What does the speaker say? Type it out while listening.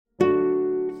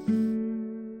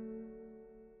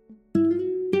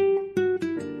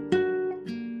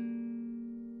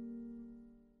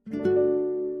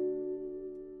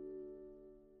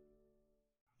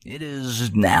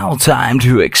is now time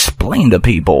to explain to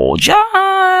people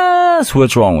just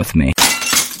what's wrong with me.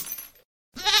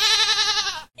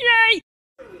 Yay!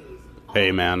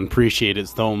 Hey man, appreciate it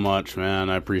so much, man.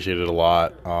 I appreciate it a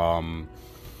lot.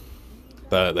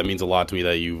 That means a lot to me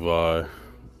that you've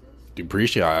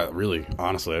appreciate. I really,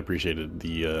 honestly, I appreciated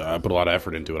I put a lot of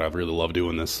effort into it. I really love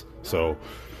doing this. So,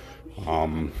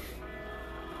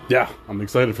 yeah, I'm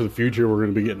excited for the future. We're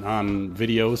going to be getting on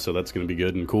videos, so that's going to be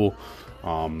good and cool.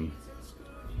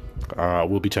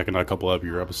 We'll be checking out a couple of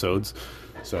your episodes.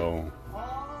 So,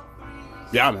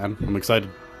 yeah, man, I'm excited.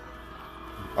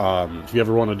 If you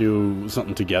ever want to do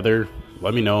something together,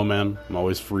 let me know, man. I'm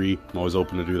always free. I'm always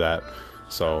open to do that.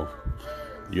 So,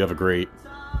 you have a great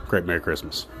Merry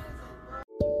Christmas.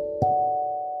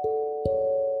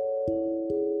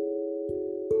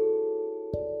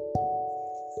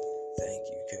 Thank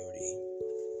you, Cody,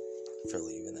 for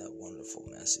leaving that wonderful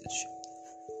message.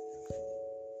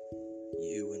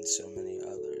 You and so many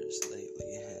others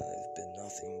lately have been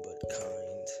nothing but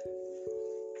kind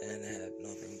and have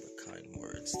nothing but kind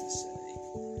words to say.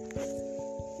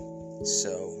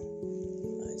 So,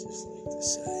 I just like to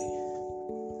say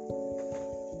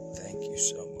thank you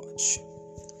so much.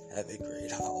 Have a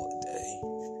great holiday.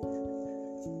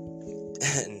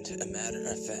 And a matter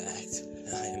of fact,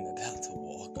 I am about to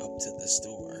walk up to the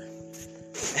store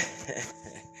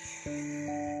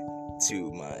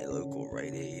to my local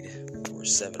Rite Aid or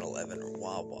 7-Eleven or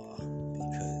Wawa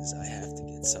because I have to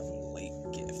get some late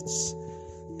gifts.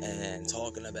 And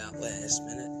talking about last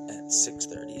minute at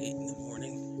 6:38 in the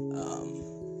morning,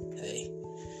 hey,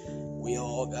 we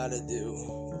all gotta do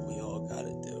what we all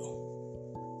gotta do.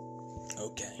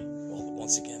 Okay, well,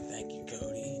 once again, thank you,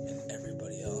 Cody, and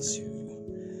everybody else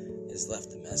who has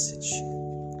left a message.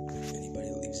 If anybody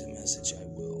leaves a message, I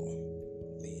will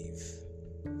leave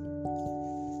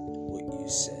what you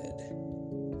said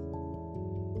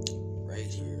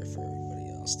right here for everybody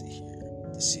else to hear,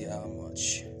 to see how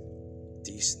much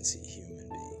decency human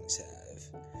beings have.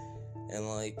 And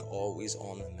like always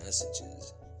on the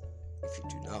messages, if you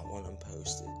do not want them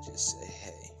posted, just say,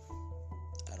 hey,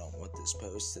 I don't want this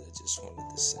posted, I just wanted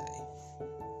to say.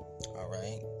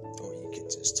 Alright? Or you could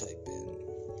just type in,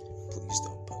 please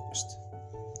don't post.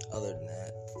 Other than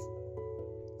that,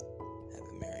 have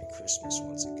a Merry Christmas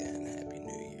once again, Happy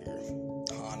New Year,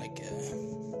 Hanukkah,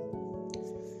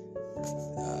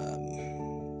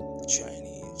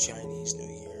 Chinese New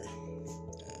Year,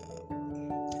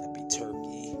 Happy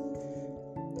Turkey,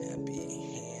 Happy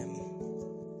Ham,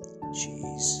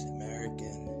 Cheese,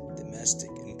 American, domestic,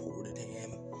 imported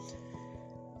ham.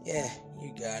 Yeah, you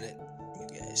got it. You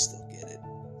guys still get it.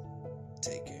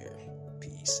 Take care.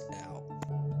 Peace out.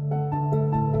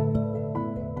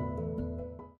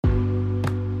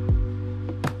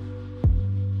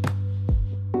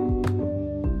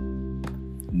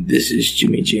 This is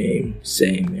Jimmy James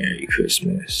saying Merry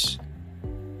Christmas.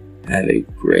 Have a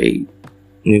great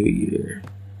New Year.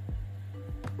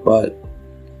 But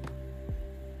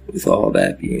with all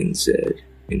that being said,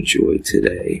 enjoy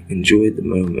today. Enjoy the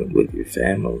moment with your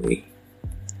family.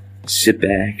 Sit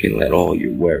back and let all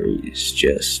your worries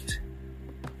just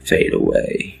fade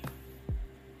away.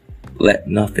 Let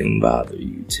nothing bother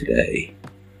you today.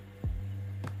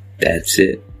 That's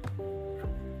it.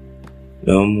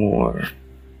 No more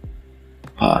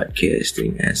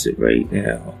podcasting as of right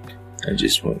now. I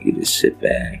just want you to sit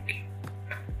back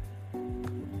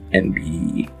and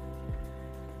be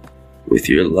with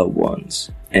your loved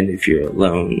ones. And if you're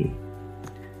alone,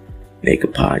 make a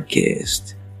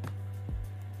podcast.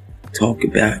 Talk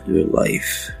about your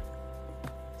life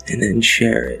and then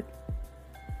share it.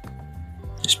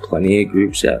 There's plenty of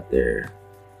groups out there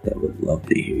that would love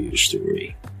to hear your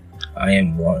story. I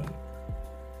am one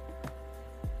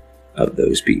of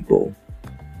those people.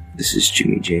 This is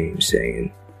Jimmy James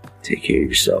saying, take care of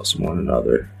yourselves and one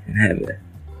another and have an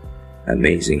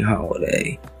amazing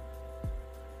holiday.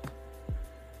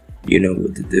 You know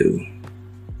what to do.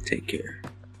 Take care.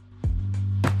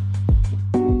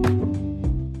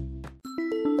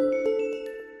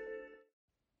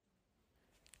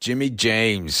 Jimmy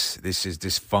James, this is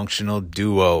Dysfunctional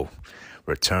Duo.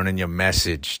 Returning your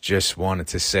message. Just wanted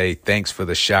to say thanks for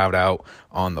the shout out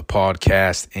on the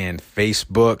podcast and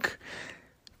Facebook.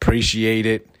 Appreciate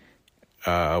it.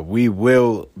 We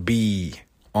will be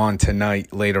on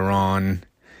tonight later on,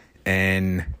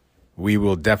 and we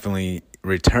will definitely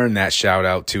return that shout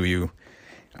out to you.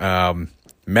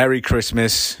 Merry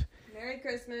Christmas. Merry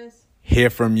Christmas.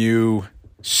 Hear from you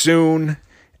soon,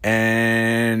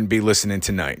 and be listening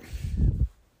tonight.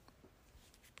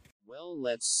 Well,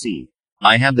 let's see.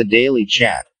 I have the daily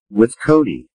chat with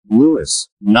Cody Lewis.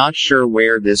 Not sure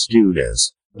where this dude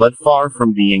is. but far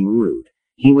from being rude.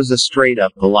 He was a straight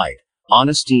up polite.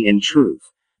 Honesty and truth.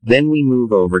 Then we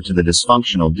move over to the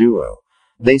dysfunctional duo.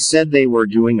 They said they were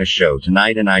doing a show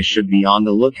tonight and I should be on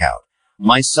the lookout.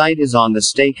 My site is on the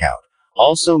stakeout.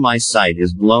 Also my site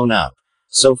is blown up.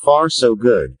 So far so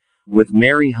good. With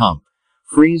Mary Hump.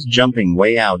 Freeze jumping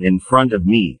way out in front of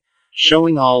me.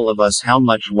 Showing all of us how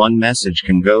much one message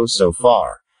can go so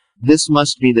far. This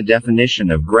must be the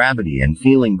definition of gravity and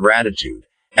feeling gratitude.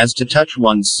 As to touch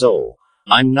one's soul.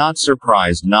 I'm not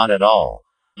surprised, not at all.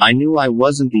 I knew I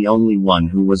wasn't the only one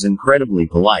who was incredibly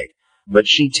polite. But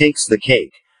she takes the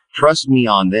cake. Trust me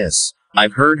on this.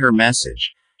 I've heard her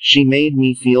message. She made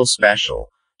me feel special.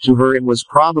 To her it was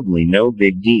probably no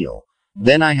big deal.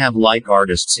 Then I have like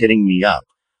artists hitting me up.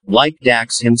 Like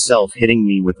Dax himself hitting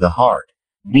me with the heart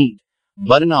beat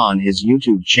button on his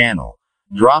YouTube channel.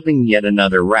 Dropping yet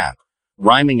another rap.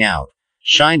 Rhyming out.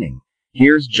 Shining.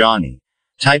 Here's Johnny.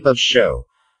 Type of show.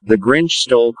 The Grinch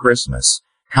Stole Christmas.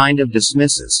 Kind of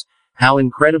dismisses how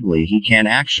incredibly he can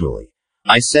actually.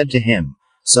 I said to him,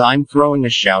 so I'm throwing a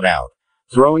shout out.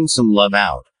 Throwing some love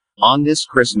out. On this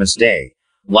Christmas day.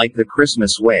 Like the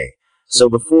Christmas way. So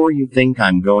before you think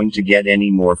I'm going to get any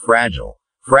more fragile,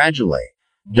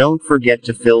 don't forget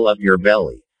to fill up your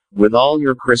belly with all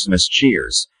your Christmas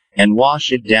cheers, and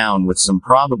wash it down with some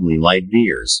probably light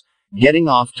beers. Getting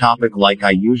off topic like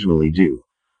I usually do.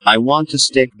 I want to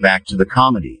stick back to the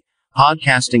comedy,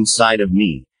 podcasting side of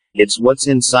me. It's what's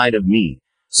inside of me.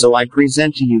 So I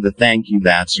present to you the thank you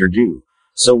that's your due.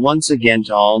 So once again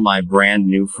to all my brand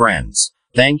new friends,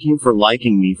 thank you for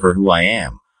liking me for who I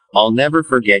am. I'll never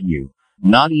forget you.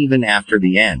 Not even after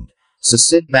the end. So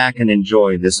sit back and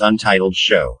enjoy this untitled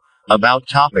show. About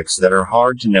topics that are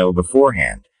hard to know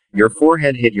beforehand. Your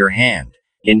forehead hit your hand.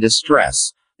 In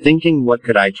distress. Thinking what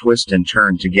could I twist and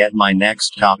turn to get my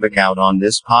next topic out on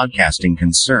this podcasting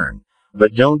concern.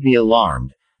 But don't be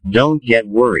alarmed. Don't get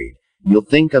worried. You'll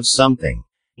think of something.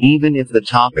 Even if the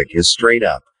topic is straight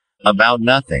up about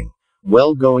nothing.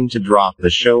 Well, going to drop the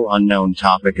show unknown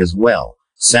topic as well.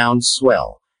 Sounds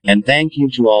swell. And thank you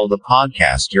to all the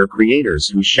your creators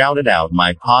who shouted out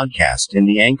my podcast in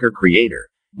the Anchor Creator.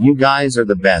 You guys are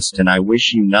the best and I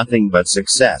wish you nothing but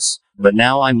success. But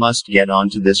now I must get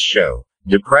on to this show.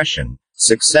 Depression,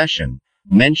 succession,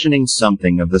 mentioning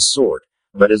something of the sort.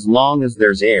 But as long as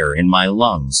there's air in my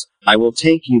lungs, I will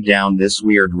take you down this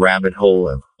weird rabbit hole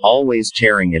of always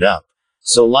tearing it up.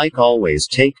 So like always,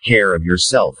 take care of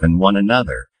yourself and one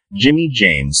another. Jimmy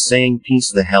James saying peace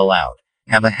the hell out.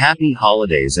 Have a happy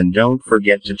holidays and don't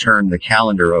forget to turn the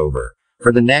calendar over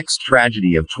for the next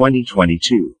tragedy of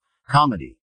 2022,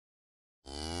 comedy.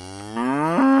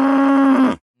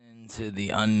 Into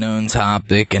the unknown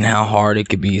topic and how hard it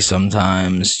could be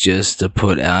sometimes just to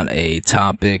put out a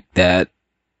topic that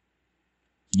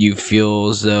you feel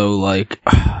as though like,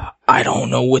 I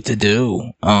don't know what to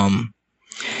do.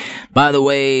 By the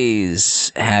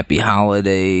ways, happy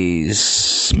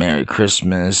holidays, Merry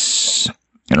Christmas,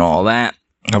 and all that.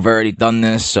 I've already done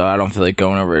this, so I don't feel like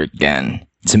going over it again.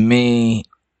 To me,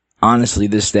 honestly,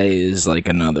 this day is like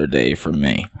another day for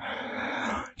me.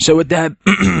 So with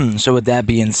that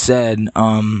being said,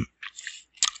 I'm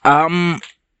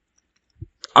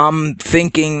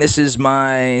thinking this is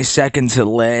my second to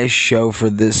last show for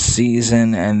this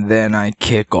season, and then I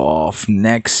kick off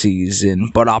next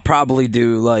season. But I'll probably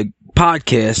do like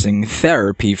podcasting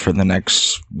therapy for the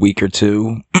next week or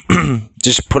two.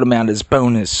 Just put them out as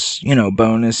bonus,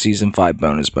 bonus, season 5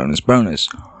 bonus.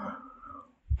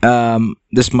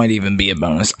 This might even be a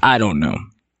bonus. I don't know.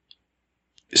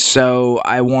 So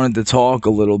I wanted to talk a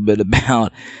little bit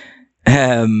about,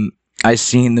 I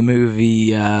seen the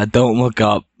movie, Don't Look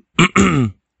Up,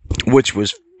 which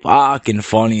was fucking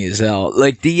funny as hell.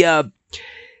 Like the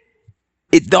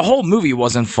whole movie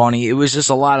wasn't funny. It was just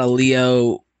a lot of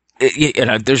Leo.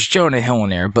 There's Jonah Hill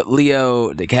in there, but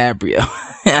Leo DiCaprio,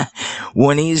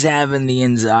 when he's having the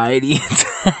anxiety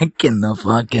attack in the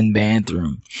fucking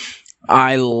bathroom,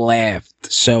 I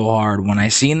laughed so hard when I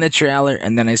seen the trailer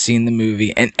and then I seen the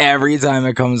movie, and every time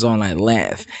it comes on, I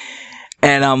laugh.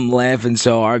 And I'm laughing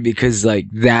so hard because, like,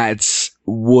 that's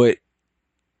what,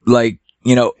 like,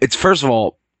 it's first of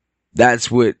all,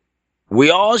 that's what we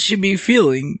all should be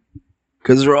feeling.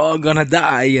 Because we're all gonna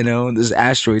die, this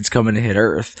asteroid's coming to hit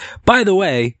Earth. By the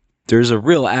way, there's a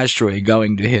real asteroid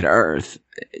going to hit Earth.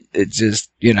 It's just,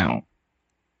 we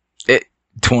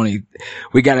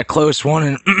got a close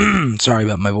one in, sorry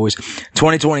about my voice,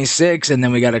 2026, and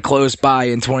then we got a close by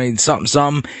in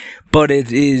 20-something, but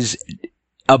it is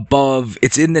above,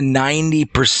 it's in the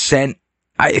 90%,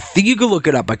 I think you could look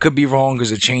it up. I could be wrong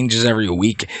because it changes every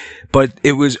week, but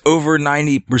it was over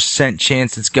 90%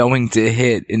 chance it's going to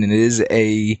hit, and it is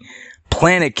a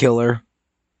planet killer.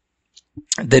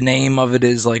 The name of it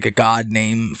is like a god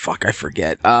name. Fuck, I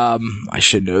forget. I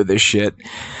should know this shit.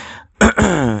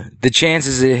 The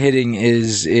chances of it hitting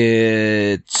is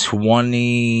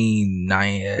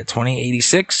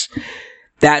 2086.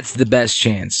 That's the best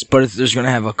chance, but there's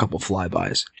gonna have a couple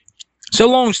flybys. So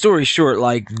long story short,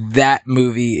 like, that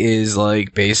movie is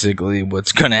like basically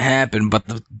what's gonna happen, but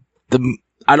the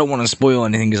I don't want to spoil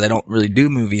anything because I don't really do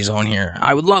movies on here.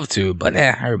 I would love to, but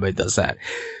everybody does that.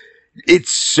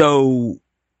 It's so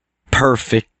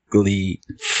perfectly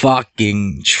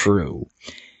fucking true.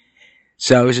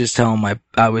 So I was just telling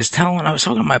I was talking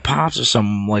to my pops or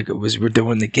something, like we're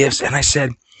doing the gifts, and I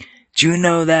said, do you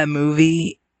know that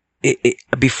movie?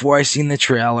 Before I seen the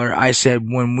trailer, I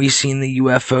said, when we seen the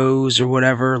UFOs or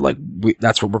whatever, like,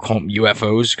 that's what we're calling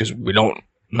UFOs, because we don't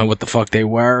know what the fuck they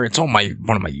were. It's on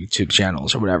one of my YouTube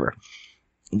channels or whatever.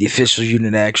 The Official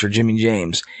Unit X or Jimmy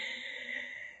James.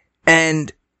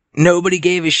 And nobody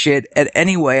gave a shit. And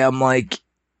anyway, I'm like,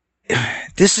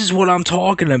 this is what I'm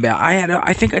talking about.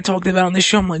 I think I talked about on this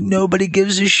show. I'm like, nobody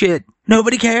gives a shit.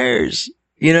 Nobody cares.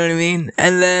 You know what I mean?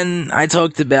 And then I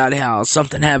talked about how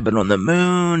something happened on the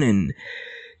moon, and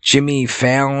Jimmy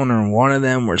Fallon or one of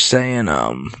them were saying,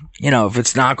 if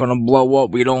it's not gonna blow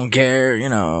up, we don't care.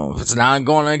 If it's not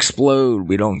gonna explode,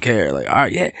 we don't care. Like,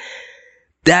 alright, yeah.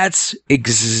 That's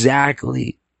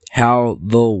exactly how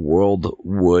the world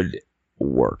would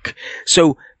work.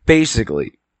 So,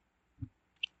 basically,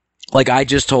 like I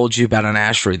just told you about an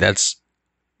asteroid that's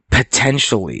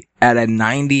potentially at a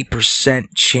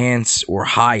 90% chance or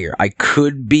higher. I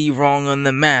could be wrong on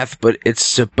the math, but it's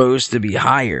supposed to be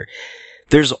higher.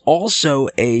 There's also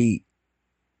a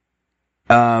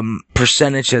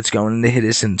percentage that's going to hit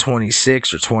us in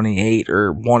 26 or 28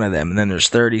 or one of them, and then there's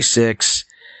 36,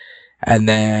 and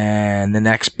then the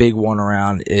next big one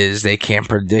around is they can't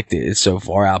predict it. It's so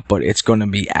far out, but it's going to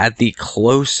be at the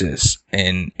closest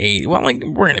in 80. Well, like,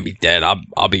 we're going to be dead.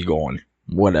 I'll be going.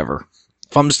 Whatever.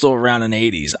 If I'm still around in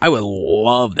the 80s, I would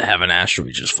love to have an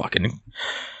asteroid just fucking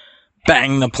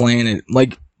bang the planet.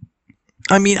 Like,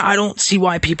 I mean, I don't see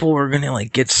why people are gonna,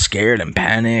 like, get scared and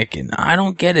panic, and I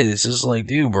don't get it. It's just like,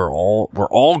 dude, we're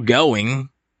all going.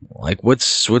 Like, what's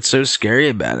so scary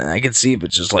about it? I can see if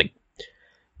it's just, like,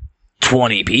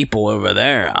 20 people over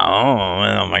there.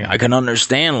 I can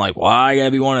understand, like, why I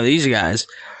gotta be one of these guys.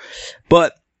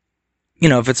 But,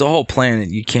 if it's a whole planet,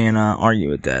 you can't argue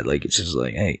with that. Like, it's just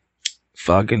like, hey,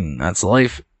 fucking, that's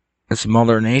life. It's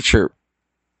Mother Nature.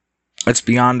 It's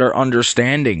beyond our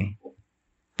understanding.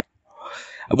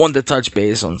 I wanted to touch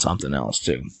base on something else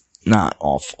too, not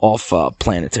off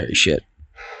planetary shit.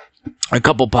 A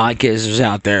couple podcasters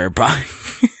out there, probably.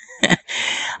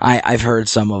 I've heard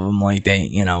some of them, like they,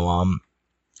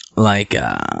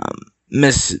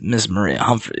 Miss Maria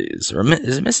Humphreys, or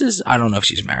is it Mrs.? I don't know if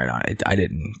she's married on it. I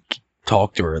didn't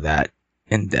talk to her that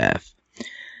in depth,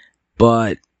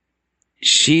 but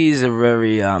she's a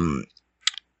very,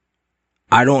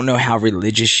 I don't know how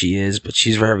religious she is, but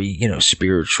she's very,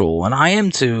 spiritual, and I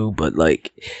am too, but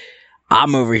like,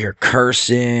 I'm over here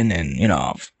cursing and,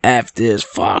 F this,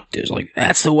 fuck this, like,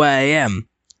 that's the way I am.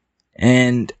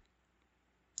 And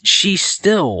she's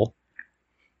still,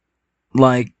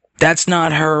 like, that's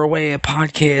not her way of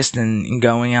podcasting and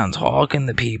going out and talking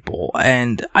to people.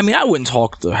 And, I mean, I wouldn't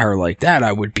talk to her like that.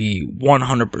 I would be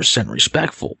 100%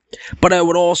 respectful. But I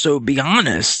would also be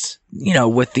honest,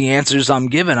 with the answers I'm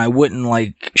giving. I wouldn't,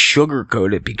 like,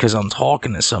 sugarcoat it because I'm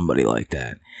talking to somebody like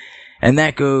that. And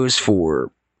that goes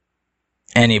for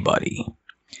anybody.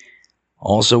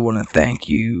 Also want to thank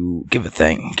you. I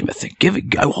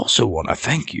also want to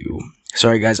thank you.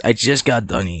 Sorry guys, I just got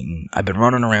done eating. I've been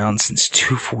running around since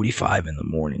 2:45 in the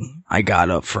morning. I got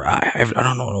up I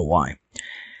don't know why.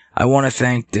 I want to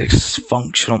thank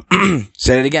Dysfunctional,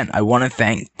 say it again. I want to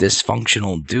thank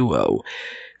Dysfunctional Duo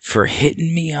for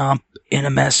hitting me up in a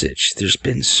message. There's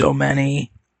been so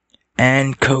many,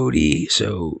 and Cody.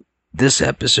 So this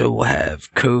episode will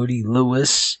have Cody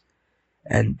Lewis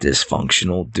and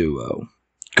Dysfunctional Duo.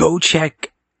 Go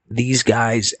check these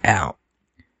guys out.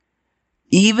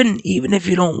 Even if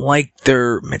you don't like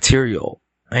their material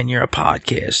and you're a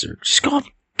podcaster, just go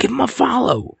give them a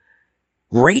follow.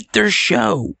 Rate their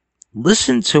show.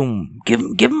 Listen to them. Give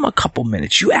them a couple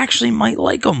minutes. You actually might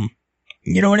like them.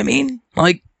 You know what I mean?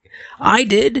 Like, I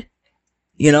did.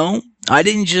 I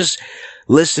didn't just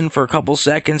listen for a couple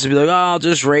seconds and be like, oh, I'll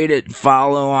just rate it and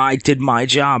follow. I did my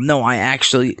job. No, I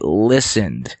actually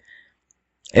listened.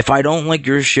 If I don't like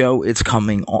your show, it's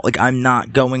coming on. Like, I'm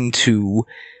not going to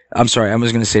I'm sorry, I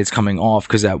was going to say it's coming off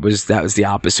because that was the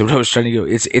opposite. What I was trying to go,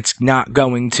 it's not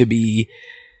going to be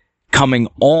coming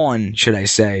on, should I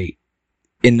say,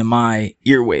 into my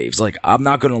earwaves. Like, I'm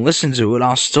not going to listen to it.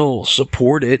 I'll still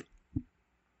support it.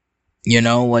 You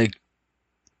know, like,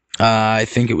 I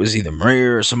think it was either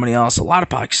Maria or somebody else. A lot of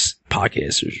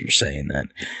podcasters were saying that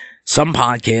some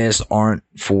podcasts aren't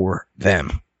for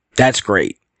them. That's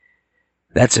great.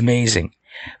 That's amazing.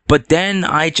 But then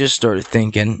I just started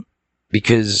thinking,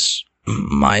 because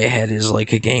my head is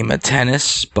like a game of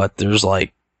tennis, but there's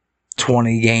like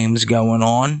 20 games going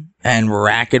on and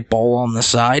racquetball on the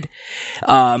side.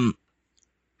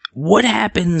 What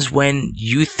happens when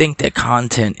you think that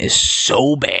content is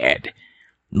so bad?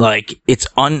 Like, it's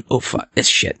it's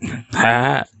shit.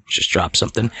 Just dropped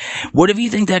something. What if you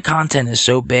think that content is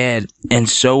so bad and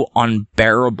so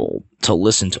unbearable to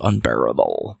listen to?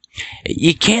 Unbearable.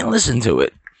 You can't listen to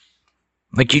it.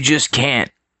 Like, you just can't.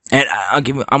 And I'm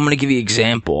going to give you an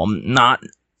example. I'm not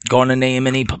going to name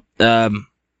any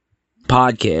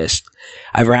podcast.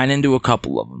 I ran into a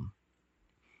couple of them.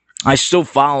 I still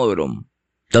followed them.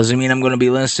 Doesn't mean I'm going to be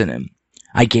listening.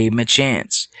 I gave them a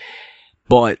chance.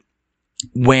 But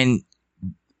when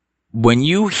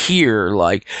you hear,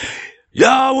 like,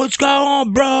 yo, what's going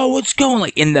on, bro? What's going,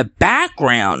 like, in the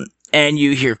background, and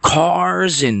you hear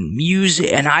cars and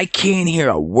music, and I can't hear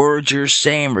a word you're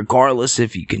saying, regardless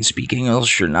if you can speak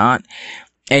English or not,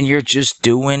 and you're just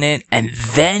doing it, and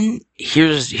then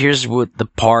here's what the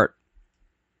part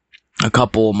a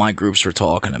couple of my groups were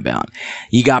talking about.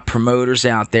 You got promoters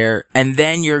out there, and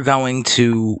then you're going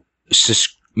to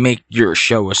make your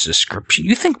show a subscription.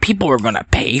 You think people are going to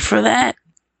pay for that?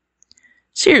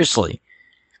 Seriously.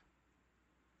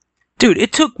 Dude,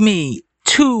 it took me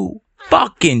 2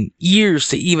 fucking years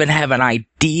to even have an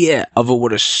idea of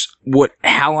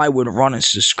how I would run a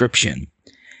subscription.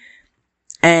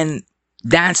 And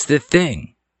that's the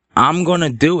thing. I'm going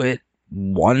to do it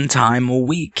 1 time a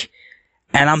week.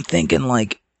 And I'm thinking,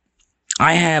 like,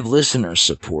 I have listener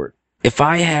support. If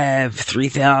I have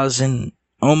 3,000,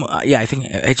 I think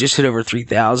I just hit over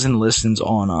 3,000 listens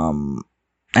on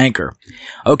Anchor.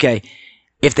 Okay,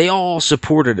 if they all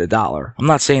supported $1, I'm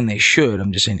not saying they should,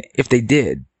 I'm just saying if they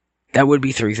did, that would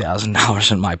be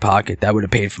 $3,000 in my pocket. That would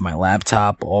have paid for my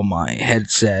laptop, all my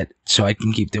headset, so I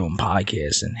can keep doing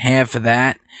podcasts. And half of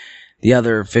that, the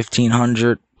other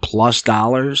 $1,500 plus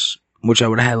dollars, which I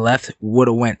would have had left, would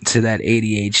have went to that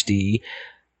ADHD,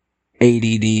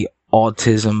 ADD,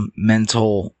 autism,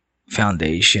 mental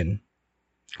foundation.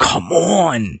 Come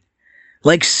on!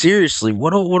 Like, seriously,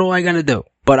 what do I gotta do?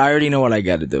 But I already know what I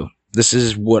gotta do. This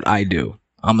is what I do.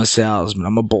 I'm a salesman.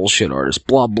 I'm a bullshit artist.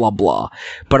 Blah, blah, blah.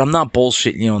 But I'm not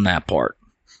bullshitting you on that part.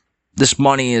 This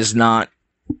money is not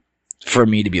for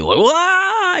me to be like,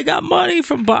 I got money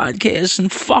from podcasts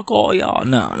and fuck all y'all.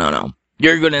 No.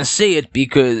 You're gonna see it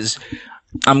because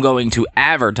I'm going to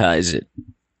advertise it.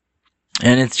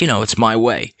 And it's my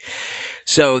way.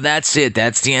 So that's it.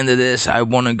 That's the end of this. I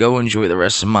want to go enjoy the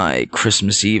rest of my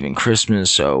Christmas Eve and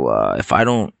Christmas. So,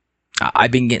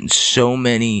 I've been getting so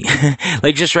many,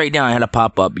 like just right now I had a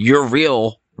pop up. Your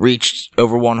reel reached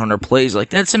over 100 plays.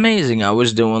 Like, that's amazing. I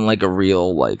was doing like a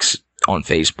reel, like on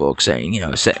Facebook saying,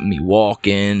 setting me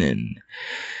walking, and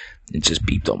it just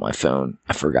beeped on my phone.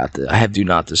 I have do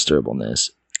not disturb on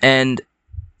this. And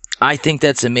I think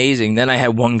that's amazing. Then I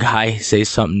had one guy say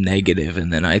something negative,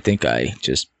 and then I think I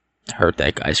just hurt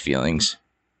that guy's feelings.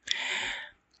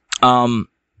 And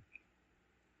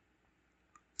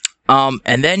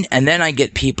then I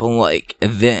get people like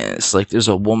this. Like, there's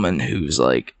a woman who's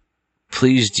like,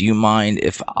 please, do you mind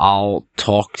if I'll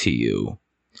talk to you?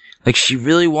 Like, she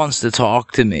really wants to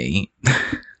talk to me.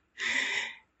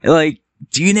 Like,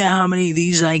 do you know how many of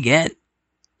these I get?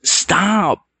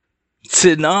 Stop. It's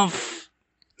enough.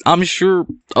 I'm sure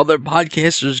other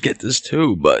podcasters get this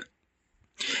too, but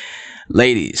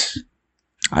ladies,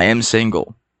 I am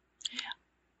single.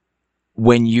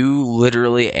 When you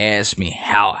literally ask me,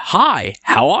 hi,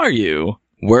 how are you?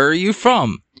 Where are you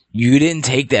from? You didn't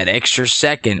take that extra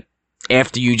second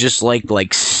after you just liked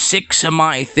like 6 of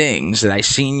my things that I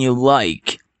seen you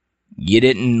like. You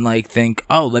didn't think,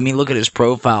 oh, let me look at his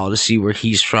profile to see where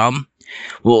he's from.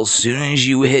 Well, as soon as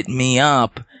you hit me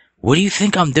up, what do you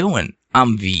think I'm doing?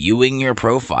 I'm viewing your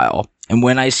profile. And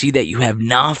when I see that you have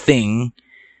nothing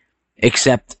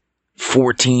except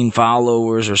 14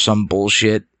 followers or some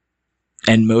bullshit,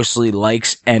 and mostly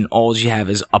likes, and all you have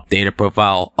is updated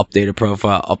profile.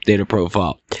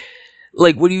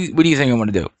 Like, what do you think I'm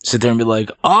gonna do? Sit there and be like,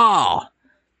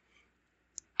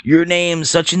 your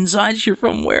name's such and such, you're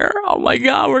from where? Oh my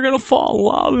god, we're gonna fall in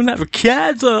love and have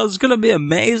kids, it's gonna be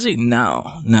amazing.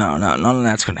 No, none of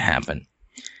that's gonna happen.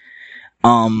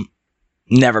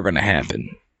 Never gonna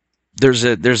happen. There's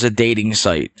a dating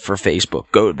site for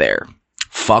Facebook. Go there.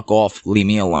 Fuck off. Leave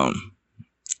me alone.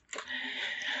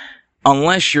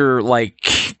 Unless you're, like,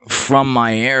 from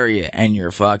my area and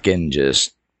you're fucking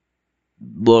just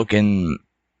looking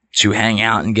to hang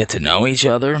out and get to know each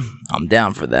other, I'm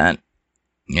down for that.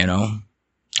 You know?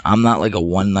 I'm not like a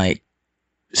one-night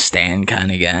stand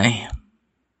kind of guy.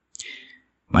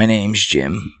 My name's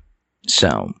Jim.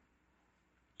 So,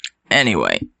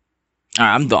 anyway.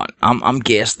 Alright, I'm done. I'm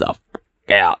gassed up.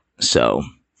 Out. So,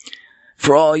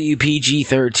 for all you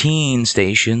PG-13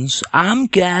 stations, I'm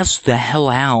gassed the hell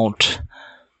out.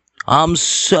 I'm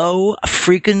so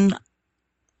freaking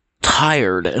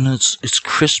tired, and it's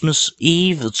Christmas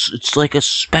Eve. It's like a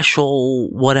special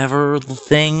whatever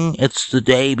thing. It's the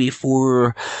day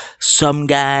before some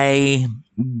guy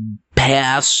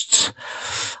passed.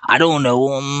 I don't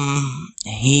know him.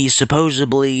 He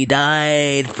supposedly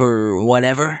died for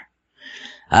whatever.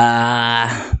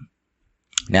 Now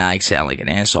I sound like an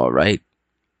asshole, right?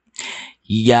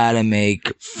 You gotta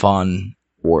make fun,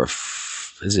 or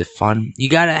is it fun? You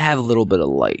gotta have a little bit of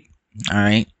light,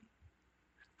 alright?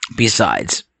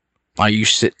 Besides, are you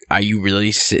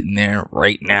really sitting there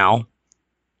right now,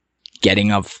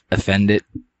 getting offended?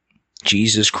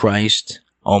 Jesus Christ.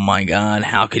 Oh my God,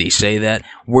 how could he say that?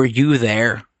 Were you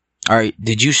there? Alright,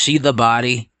 did you see the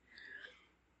body?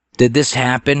 Did this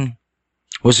happen?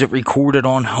 Was it recorded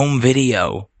on home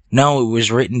video? No, it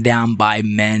was written down by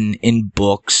men in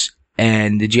books.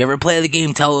 And did you ever play the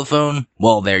game Telephone?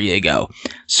 Well, there you go.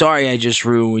 Sorry, I just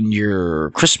ruined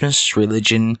your Christmas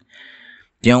religion.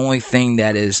 The only thing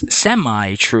that is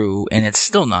semi-true, and it's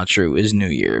still not true, is New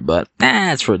Year. But,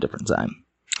 that's for a different time.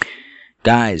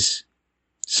 Guys,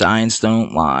 science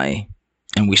don't lie.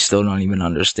 And we still don't even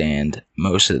understand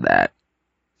most of that.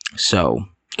 So,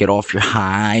 get off your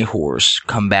high horse,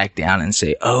 come back down and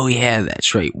say, oh yeah,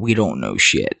 that's right, we don't know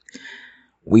shit.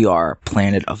 We are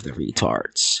Planet of the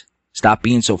Retards. Stop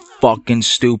being so fucking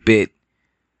stupid.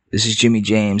 This is Jimmy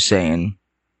James saying,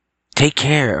 take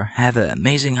care, have an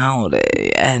amazing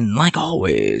holiday, and like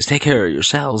always, take care of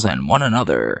yourselves and one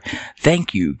another.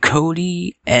 Thank you,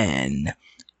 Cody and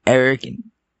Eric and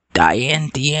Diane,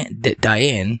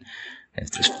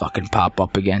 if this fucking pop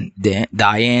up again,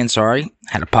 Diane, sorry,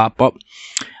 had to pop up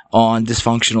on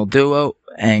Dysfunctional Duo,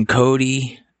 and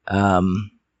Cody, the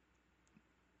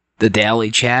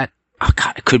Daily Chat. Oh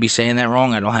God, I could be saying that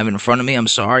wrong. I don't have it in front of me. I'm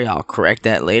sorry. I'll correct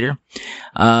that later.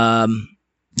 Yeah,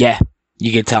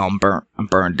 you can tell I'm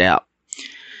burned out.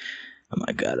 Oh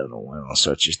my God, I don't know when I'll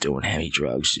start just doing heavy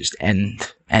drugs. Just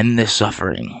end the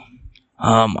suffering.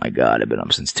 Oh my God, I've been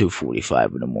up since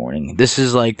 2:45 in the morning. This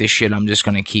is like the shit I'm just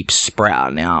gonna keep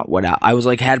sprouting out without. I was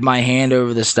like, had my hand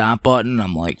over the stop button.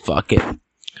 I'm like, fuck it.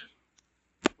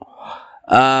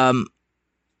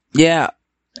 Yeah.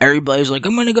 Everybody's like,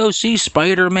 I'm gonna go see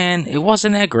Spider-Man. It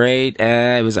wasn't that great.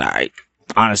 It was alright.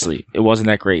 Honestly, it wasn't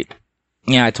that great.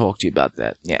 Yeah, I talked to you about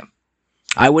that. Yeah.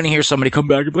 I wouldn't hear somebody come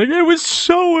back and be like, it was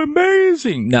so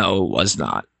amazing. No, it was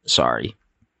not. Sorry.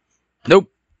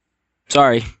 Nope.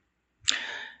 Sorry.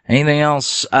 Anything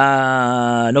else?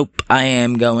 Nope. I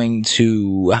am going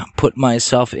to put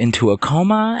myself into a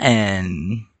coma,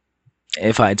 and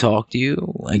if I talk to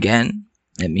you again,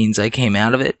 it means I came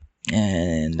out of it.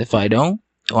 And if I don't,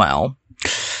 well,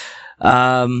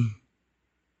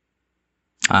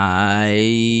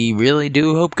 I really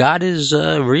do hope God is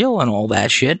real and all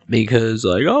that shit, because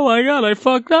like, oh my God, I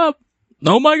fucked up.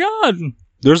 Oh my God,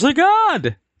 there's a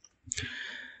God.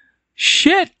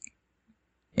 Shit.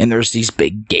 And there's these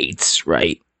big gates,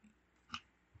 right?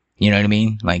 You know what I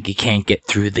mean? Like, you can't get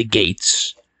through the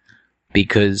gates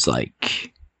because,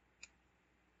 like,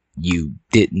 you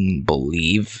didn't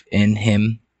believe in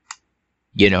him.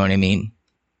 You know what I mean?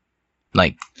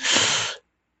 Like,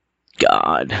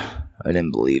 God, I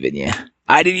didn't believe in you.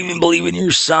 I didn't even believe in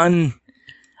your son.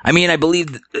 I mean, I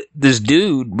believed this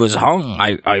dude was hung.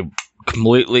 I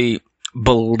completely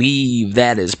believe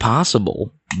that is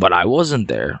possible, but I wasn't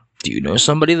there. Do you know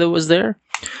somebody that was there?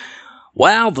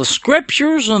 Well, the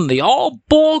scriptures and the all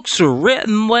books are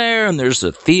written there, and there's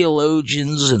the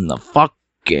theologians and the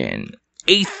fucking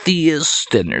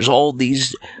atheists, and there's all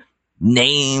these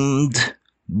named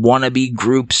wannabe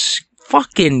groups.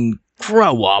 Fucking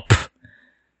grow up.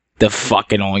 The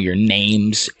fucking all your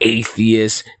names,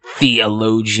 atheists,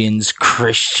 theologians,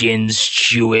 Christians,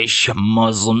 Jewish,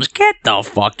 Muslims. Get the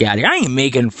fuck out of here. I ain't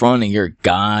making fun of your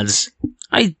gods.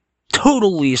 I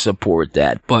totally support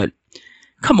that, but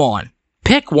come on.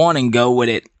 Pick one and go with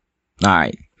it.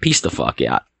 Alright, peace the fuck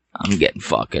out. I'm getting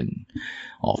fucking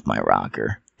off my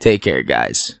rocker. Take care,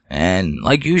 guys. And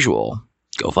like usual,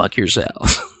 go fuck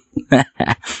yourselves.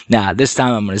 Nah, this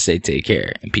time I'm going to say take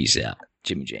care and peace out.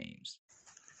 Jimmy James.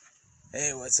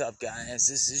 Hey, what's up, guys?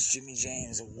 This is Jimmy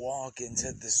James. Walk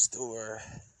into the store.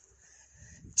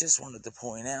 Just wanted to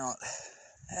point out,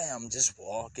 hey, I'm just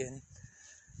walking.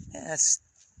 Yeah, it's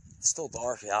still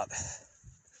dark out.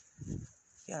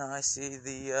 You know, I see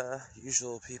the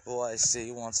usual people I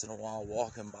see once in a while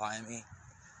walking by me.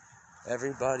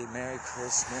 Everybody, Merry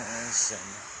Christmas.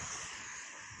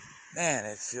 And man,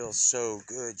 it feels so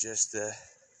good just to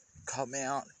come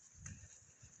out.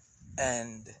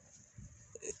 And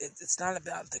it's not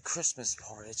about the Christmas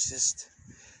part. It's just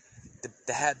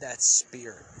to have that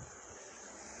spirit.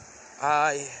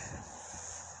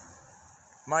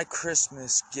 My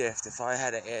Christmas gift, if I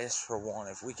had to ask for one,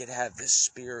 if we could have this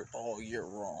spirit all year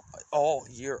around.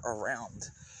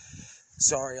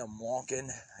 Sorry, I'm walking.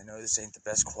 I know this ain't the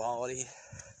best quality.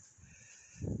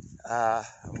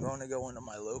 I'm going to go into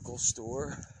my local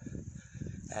store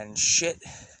and shit.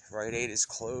 Rite Aid is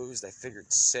closed. I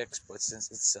figured 6, but since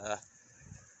it's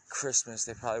Christmas,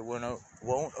 they probably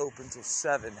won't open till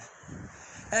 7.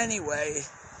 Anyway,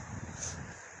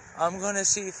 I'm gonna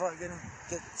see if I can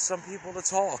get some people to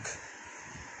talk,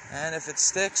 and if it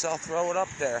sticks, I'll throw it up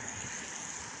there.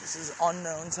 This is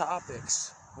Unknown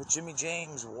Topics with Jimmy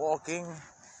James walking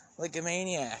like a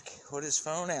maniac with his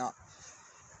phone out.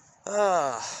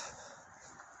 Oh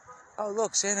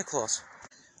look, Santa Claus.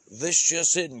 This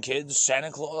just in, kids.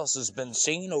 Santa Claus has been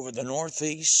seen over the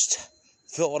northeast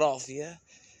Philadelphia.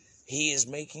 He is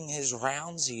making his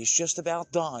rounds. He's just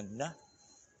about done.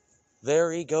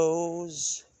 There he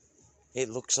goes. It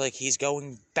looks like he's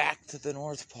going back to the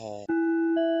North Pole.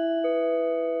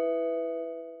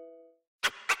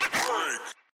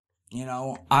 You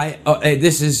know,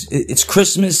 it's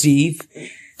Christmas Eve.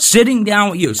 Sitting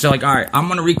down with you. So like, all right, I'm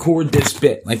going to record this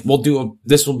bit. Like won't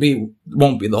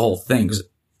be the whole thing. 'Cause,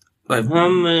 like,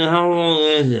 how long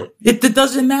is it? It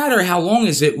doesn't matter how long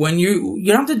is it when you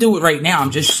don't have to do it right now.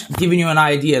 I'm just giving you an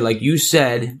idea. Like you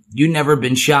said, you never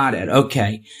been shot at.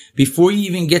 Okay. Before you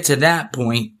even get to that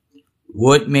point,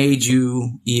 what made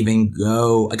you even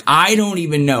go? Like, I don't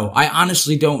even know. I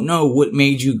honestly don't know what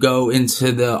made you go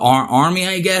into the army,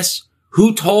 I guess.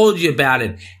 Who told you about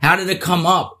it? How did it come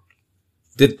up?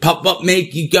 Did Pop-Up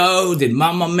make you go? Did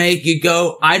Mama make you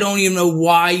go? I don't even know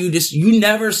why you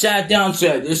never sat down and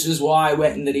said, this is why I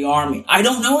went into the army. I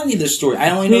don't know any of this story.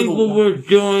 I only know people were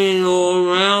joining all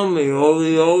around me, all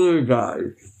the older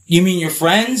guys. You mean your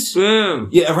friends? Yeah.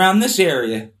 Yeah, around this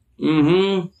area.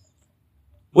 Mm-hmm.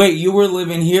 Wait, you were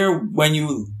living here when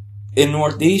you in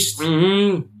Northeast?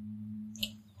 Mm-hmm.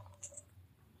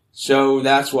 So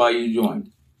that's why you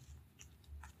joined.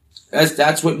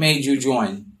 That's what made you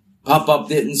join. Pop-Up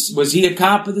was he a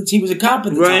cop of the team? He was a cop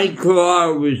of the Ray time.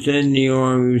 Carr was in the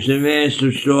army. He was a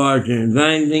master sergeant. If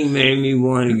anything made me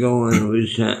want to go in, it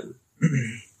was him.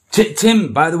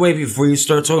 Tim, by the way, before you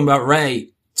start talking about Ray,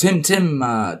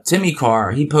 Timmy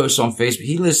Carr, he posts on Facebook.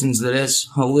 He listens to this.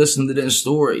 He'll listen to this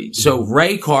story. So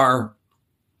Ray Carr,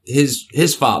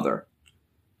 his father.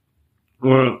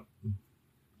 Well,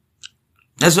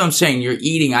 that's what I'm saying. You're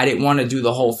eating. I didn't want to do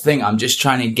the whole thing. I'm just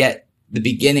trying to get the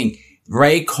beginning.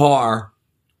 Ray Carr,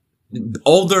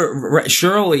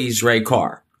 Shirley's Ray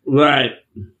Carr. Right.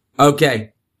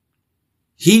 Okay.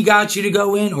 He got you to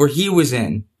go in, or he was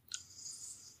in?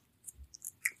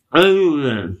 I was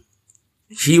in.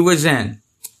 He was in.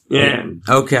 Yeah.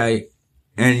 Okay.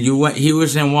 And you went, he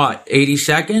was in what?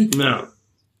 82nd? No.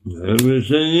 I was in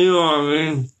the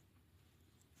army.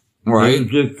 Right. He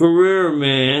was a career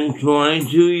man,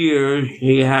 22 years.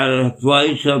 He had a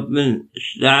place up in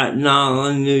Staten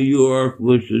Island, New York,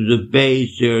 which was a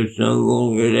base there. It's no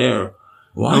longer there.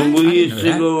 What? And we used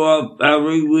to go up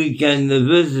every weekend to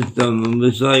visit them. It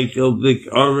was like a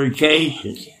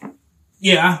vacation.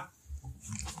 Yeah.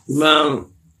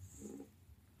 Well,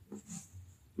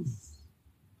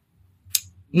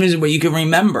 This is what you can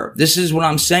remember. This is what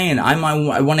I'm saying. I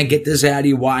want to get this out of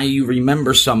you why you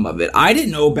remember some of it. I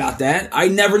didn't know about that. I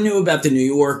never knew about the New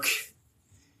York.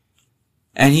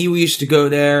 And he used to go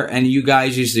there, and you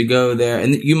guys used to go there,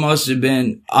 and you must have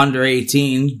been under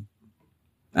 18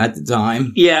 at the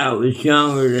time. yeah, I was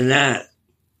younger than that.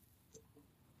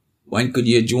 When could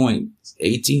you join?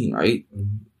 18, right?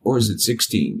 Or is it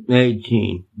 16?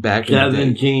 18. Back in the day.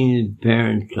 17 is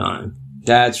parents' time.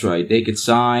 That's right. They could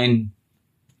sign.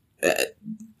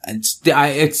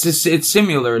 It's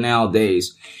similar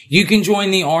nowadays. You can join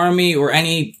the army or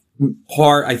any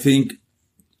part, I think,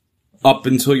 up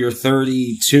until you're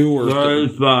 32 or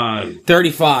 35.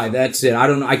 35. That's it. I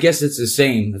don't know. I guess it's the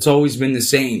same. It's always been the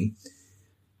same.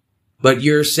 But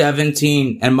you're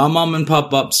 17 and my mom and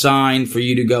Pop-Up signed for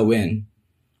you to go in.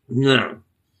 No.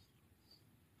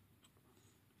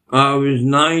 I was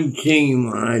 19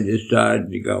 when I decided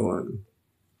to go in.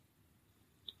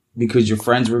 Because your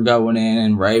friends were going in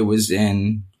and Ray was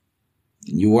in.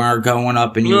 You weren't going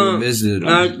up and you were visiting him.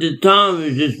 At the time, it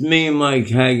was just me and Mike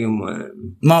Hagan went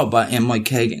in. No, but and Mike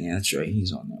Hagan, yeah, that's right.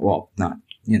 He's on there. Well, not,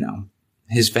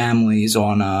 his family's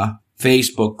on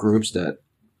Facebook groups that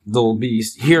they'll be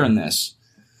hearing this.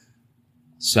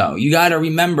 So you got to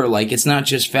remember, like, it's not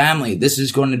just family. This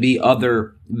is going to be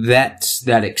other vets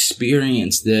that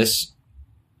experience this.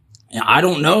 And I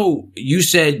don't know. You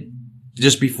said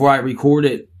just before I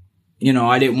recorded,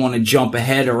 I didn't want to jump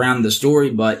ahead around the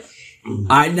story, but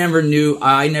I never knew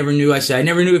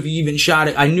if you even shot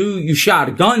it. I knew you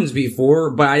shot guns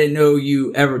before, but I didn't know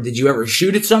did you ever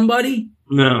shoot at somebody?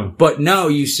 No. But no,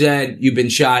 you said you've been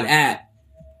shot at.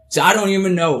 So I don't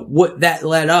even know what that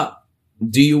led up.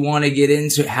 Do you want to get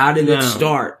into, how did it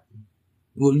start?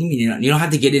 Well, you don't have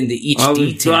to get into each detail. I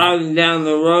was driving down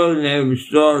the road and they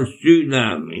started shooting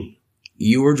at me.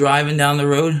 You were driving down the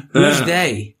road? Whose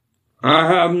day? I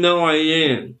have no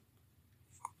idea.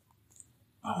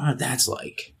 I don't know what that's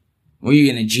like. Were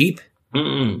you in a Jeep?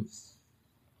 I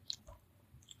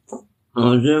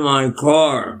was in my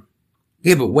car.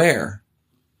 Yeah, but where?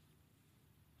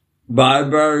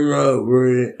 Byberry Road,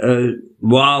 where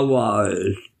Wawa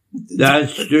is. That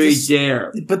street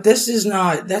there. But this is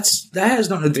not, that has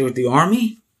nothing to do with the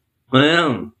Army. I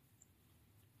am.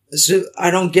 So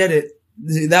I don't get it.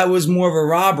 That was more of a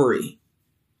robbery.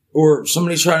 Or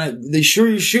somebody they sure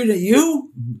you shoot at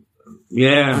you?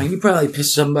 Yeah. You probably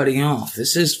pissed somebody off.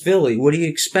 This is Philly. What do you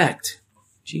expect?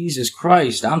 Jesus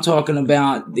Christ. I'm talking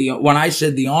about when I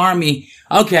said the Army.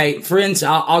 Okay, for instance,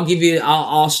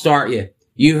 I'll start you.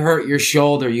 You hurt your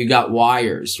shoulder. You got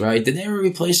wires, right? Did they ever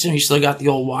replace them? You still got the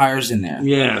old wires in there.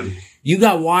 Yeah. You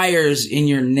got wires in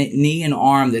your knee and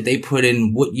arm that they put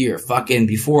in what year? Fucking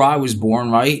before I was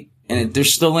born, right? And they're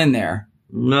still in there.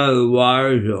 No, the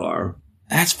wires are.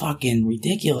 That's fucking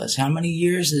ridiculous. How many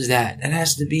years is that? That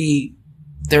has to be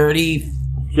 30.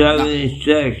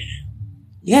 76.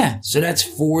 Yeah, so that's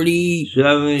 40.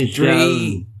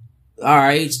 77. All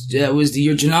right, that was the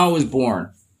year Janelle was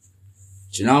born.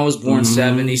 Janelle was born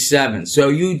 77. So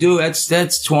you do,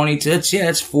 that's 20,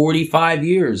 that's 45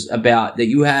 years about that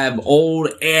you have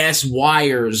old ass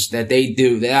wires that they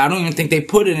do. I don't even think they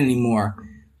put it anymore.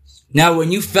 Now,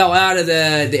 when you fell out of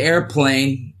the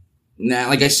airplane, now,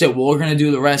 like I said, we're going to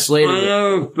do the rest later. I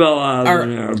never fell out of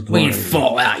an airplane. When you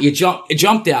fall out, you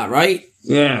jumped out, right?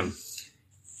 Yeah.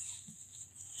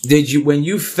 When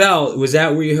you fell, was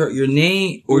that where you hurt your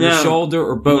knee or your shoulder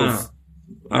or both?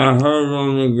 No. I hurt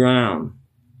on the ground.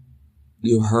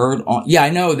 You heard on, yeah,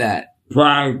 I know that.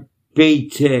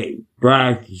 PT,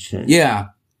 practicing. Yeah.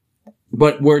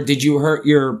 But did you hurt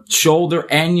your shoulder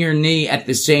and your knee at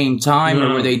the same time,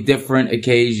 or were they different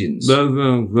occasions?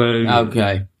 Different occasions.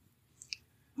 Okay.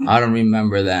 I don't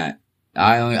remember that.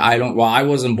 I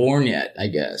wasn't born yet, I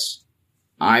guess.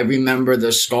 I remember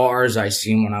the scars I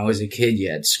seen when I was a kid. You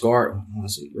had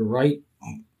was it your right?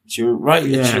 It's your right,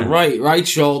 yeah. It's your right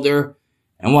shoulder.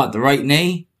 And what, the right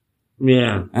knee?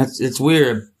 Yeah. It's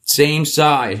weird. Same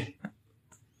side.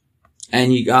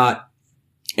 And you got,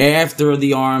 after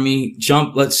the Army,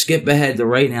 let's skip ahead to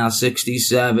right now,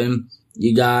 67.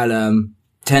 You got,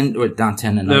 nerve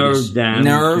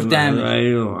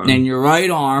damage. In your right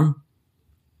arm.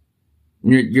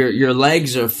 Your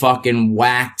legs are fucking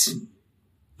whacked.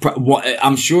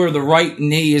 I'm sure the right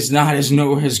knee is not as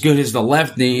good as the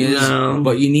left knee is,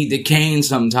 but you need the cane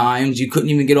sometimes. You couldn't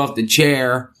even get off the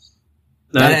chair.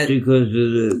 That's because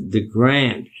of the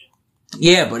cramps.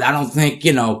 Yeah, but I don't think,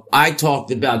 I talked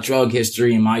about drug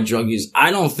history and my drug use.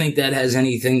 I don't think that has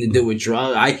anything to do with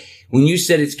drug. When you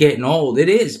said it's getting old, it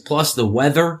is. Plus the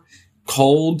weather,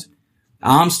 cold.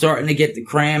 I'm starting to get the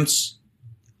cramps,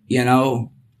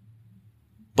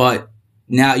 But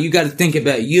now you got to think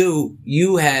about you.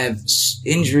 You have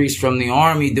injuries from the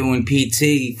Army doing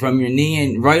PT from your knee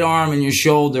and right arm and your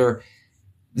shoulder.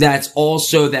 That's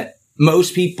also that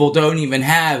most people don't even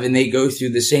have, and they go through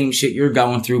the same shit you're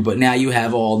going through, but now you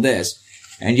have all this.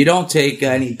 And you don't take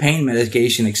any pain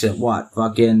medication except what?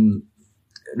 Fucking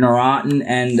Neurontin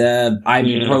and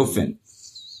ibuprofen.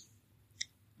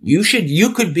 Yeah.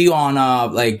 You could be on,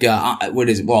 what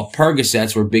is it? Well,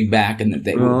 Percocets were big back in the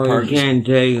day. Well, you can't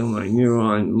take them when you're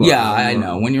on. Yeah, I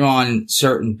know. When you're on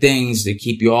certain things to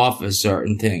keep you off of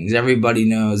certain things. Everybody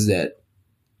knows that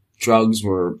drugs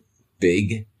were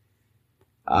big.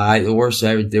 The worst I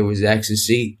ever did was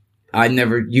ecstasy. You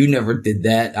never did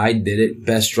that. I did it.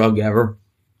 Best drug ever.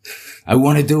 I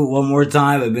want to do it one more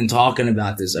time. I've been talking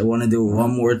about this. I want to do it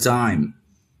one more time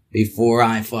before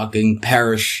I fucking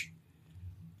perish.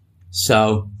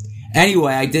 So,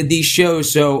 Anyway, I did these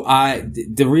shows, so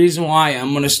the reason why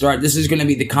I'm going to start, this is going to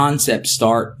be the concept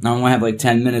start. I'm going to have like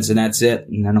 10 minutes and that's it,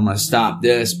 and then I'm going to stop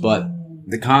this, but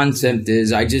the concept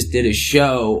is I just did a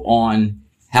show on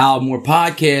how more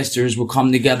podcasters will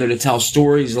come together to tell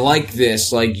stories like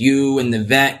this, like you and the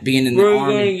vet being in the army. We're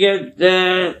going to get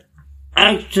the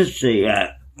ecstasy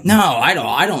yet. No, I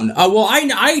don't. Well,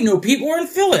 I know people who are in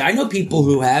Philly. I know people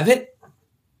who have it.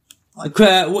 Like,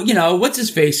 what's his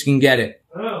face can get it.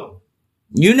 Oh.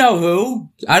 You know who.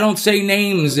 I don't say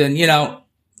names and, you're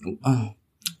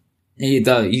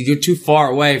too far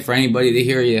away for anybody to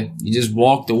hear you. You just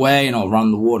walked away and I'll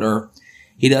run the water.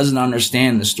 He doesn't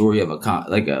understand the story of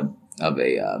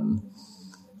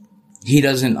he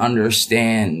doesn't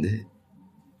understand.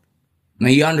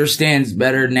 He understands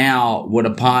better now what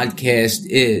a podcast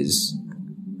is.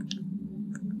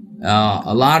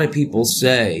 A lot of people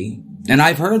say, and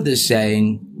I've heard this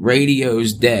saying,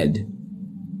 radio's dead.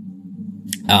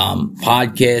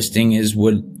 Podcasting is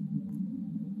what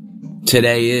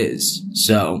today is.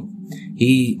 So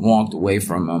he walked away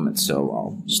for a moment, so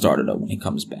I'll start it up when he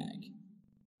comes back.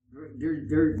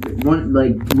 There's one of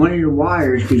the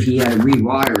wires, because he had to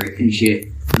rewire it and shit.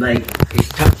 Like, it's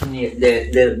touching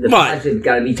the positive,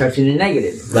 got to be touching the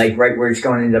negative. Like, right where it's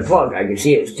going into the plug. I can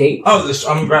see it, it's taped. Oh,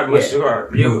 I'm grabbing my cigar.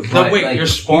 Wait, your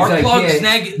spark plug's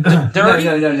dirty?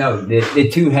 No. The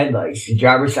two headlights, the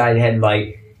driver's side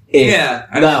headlight.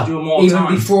 I do them all the even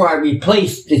time. before I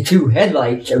replaced the two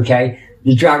headlights, okay,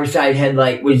 the driver's side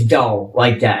headlight was dull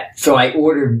like that. So I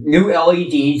ordered new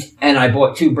LEDs and I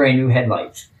bought two brand new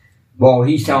headlights. Well,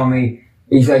 he's telling me,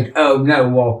 he's like, oh no,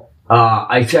 well,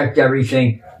 I checked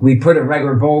everything. We put a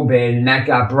regular bulb in and that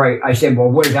got bright. I said, well,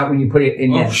 what about when you put it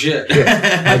in there? Oh shit.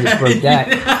 I just broke that.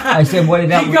 I said, what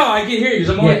about Keep going, I can hear you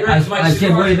because I'm only grabbing my cigar. I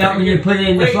said, what about when you put it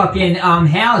in the fucking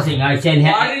housing? I said,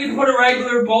 why did you put a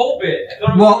regular bulb in?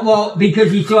 Well,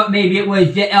 because he thought maybe it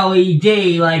was the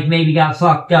LED, like maybe got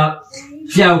fucked up.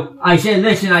 So I said,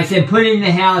 listen, put it in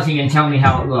the housing and tell me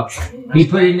how it looks. He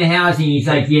put it in the housing. He's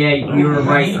like, yeah, you were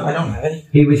right. I don't have any.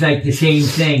 He was like the same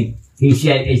thing. He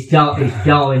said, it's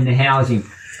dull in the housing.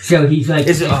 So he's like,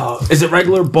 is it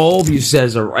regular bulb? You said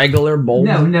it's a regular bulb?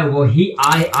 No. Well,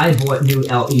 I bought new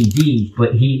LEDs,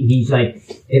 but he's like,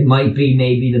 it might be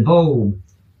maybe the bulb.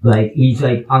 Like, he's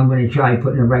like, I'm going to try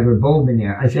putting a regular bulb in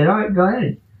there. I said, all right, go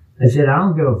ahead. I said, I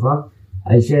don't give a fuck.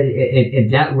 I said,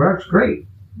 if that works, great.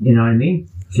 You know what I mean?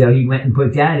 So he went and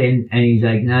put that in, and he's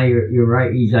like, no, you're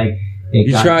right. He's like,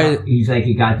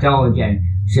 it got dull again.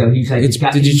 So he's like,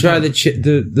 did you try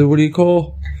the what do you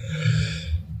call?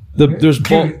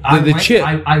 The chip.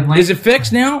 I went, is it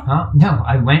fixed now? Huh? No,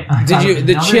 I went.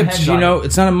 The chips? Headlight.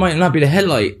 It might not be the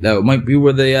headlight though. It might be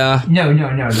where the. No.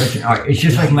 Listen, all right, it's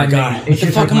just like my God. What the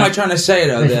fuck am I trying to say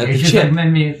though? It's just like my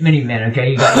minivan.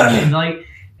 Okay, you got the headlight,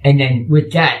 and then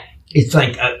with that, it's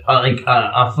like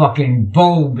a fucking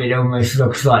bulb. It almost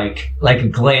looks like a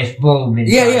glass bulb.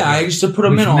 Yeah. I used to put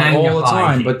them in all the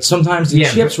time, but sometimes the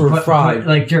chips were fried. But,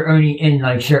 like they're only in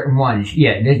like certain ones.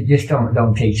 Yeah, just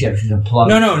don't take chips as a plug.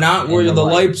 No, not where the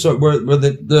lights are. Where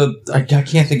I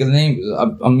can't think of the name.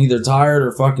 I'm either tired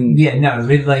or fucking. Yeah, no,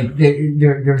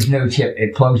 there's no chip.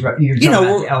 It plugs right. You're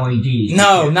talking about the LEDs.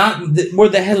 No, not where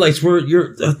the headlights. Where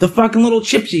the fucking little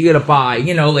chips you gotta buy.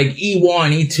 Like E1,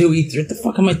 E2, E3. What the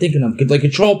fuck am I thinking? Like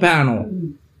control panel.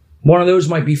 One of those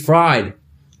might be fried.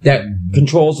 That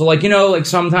controls, like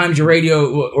sometimes your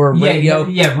radio or radio.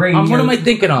 Yeah, radio. What am I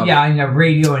thinking of? Yeah, I know,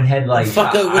 radio and headlights.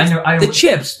 The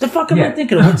chips. The fuck am I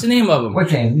thinking of? What's the name of them?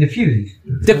 What's the name? The fuse.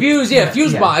 The fuse, yeah.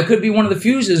 Fuse box. It could be one of the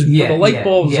fuses for the light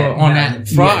bulbs on that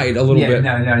fried a little bit.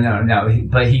 No.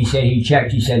 But he said he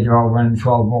checked. He said they're all running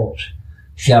 12 volts.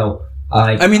 So,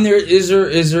 I mean, is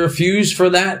there a fuse for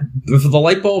that? For the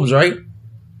light bulbs, right?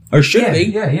 Or should be.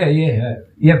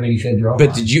 Yeah, but he said they're all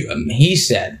But did you, he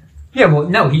said. Yeah, well,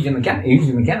 no, he's a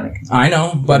mechanic. I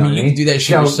know, but I mean, you can do that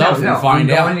shit yourself and find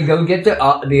out. I'm going to go get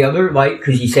the other light,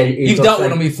 because he said you've dealt with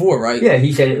them before, right? Yeah,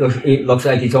 he said it looks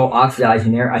like it's all oxidized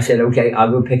in there. I said, okay,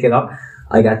 I'll go pick it up.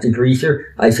 I got the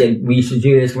greaser. I said, we used to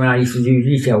do this when I used to do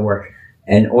retail work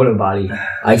and auto body.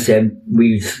 I said,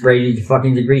 we sprayed the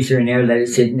fucking degreaser in there, let it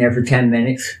sit in there for 10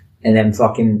 minutes, and then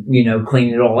fucking,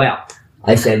 clean it all out.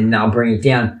 I said, and I'll bring it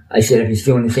down. I said, if it's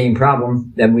doing the same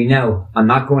problem, then we know. I'm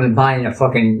not going to buy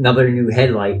another new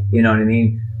headlight, you know what I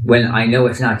mean? When I know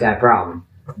it's not that problem.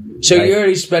 So you're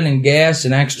already spending gas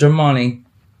and extra money.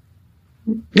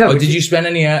 No. Did you spend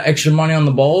any extra money on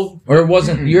the bulb? Or it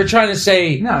wasn't, you're trying to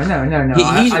say... No.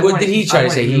 What did he try to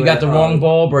say? He got the wrong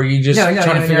bulb, or are you just trying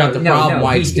to figure out the problem,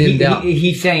 why it's dimmed out?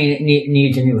 He's saying it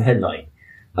needs a new headlight.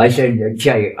 I said,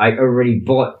 Jay, I already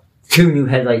bought 2 new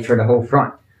headlights for the whole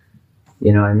front.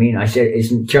 You know what I mean? I said,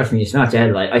 trust me, it's not the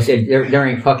headlight. I said, there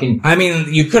ain't fucking... I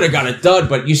mean, you could have got a dud,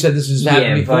 but you said this was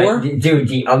happening before? But, dude,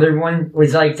 the other one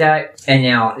was like that, and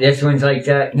now this one's like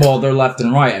that. Well, they're left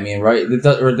and right, I mean, right? It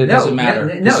doesn't matter.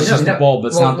 It's just the bulb,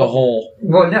 it's not the hole.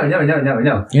 Well, no.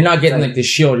 You're not getting, like, the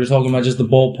shield. You're talking about just the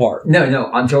bulb part.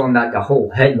 No, I'm talking about the whole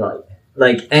headlight.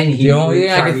 Like, and the only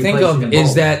thing I can think of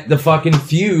is that the fucking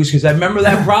fuse, because I remember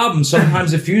that problem.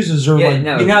 Sometimes the fuses are you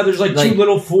know how there's like two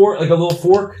little fork, like a little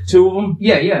fork, two of them?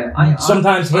 Yeah.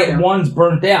 Sometimes one's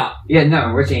burnt out. Yeah,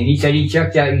 no, we're saying, he said he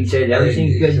checked out, he said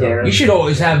everything's good there. You should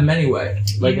always have them anyway.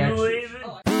 Like, actually.